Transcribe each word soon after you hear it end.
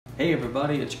Hey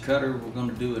everybody, it's Cutter. We're going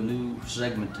to do a new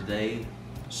segment today,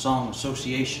 Song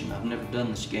Association. I've never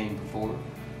done this game before.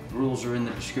 The rules are in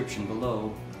the description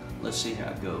below. Let's see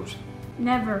how it goes.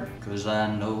 Never. 'Cause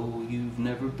I know you've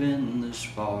never been this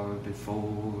far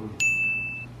before.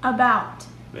 About.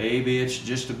 Baby, it's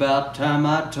just about time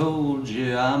I told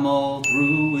you I'm all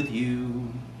through with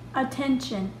you.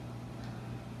 Attention.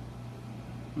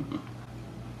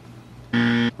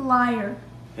 Liar.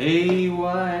 Hey,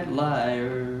 white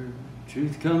liar,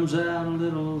 truth comes out a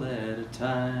little at a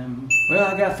time.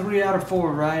 Well, I got 3 out of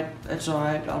 4 right. That's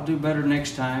alright, I'll do better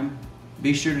next time.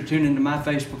 Be sure to tune into my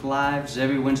Facebook Lives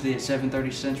every Wednesday at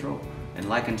 7:30 Central and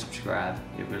like and subscribe.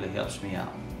 It really helps me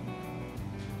out.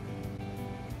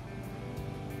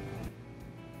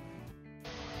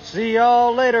 See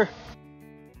y'all later.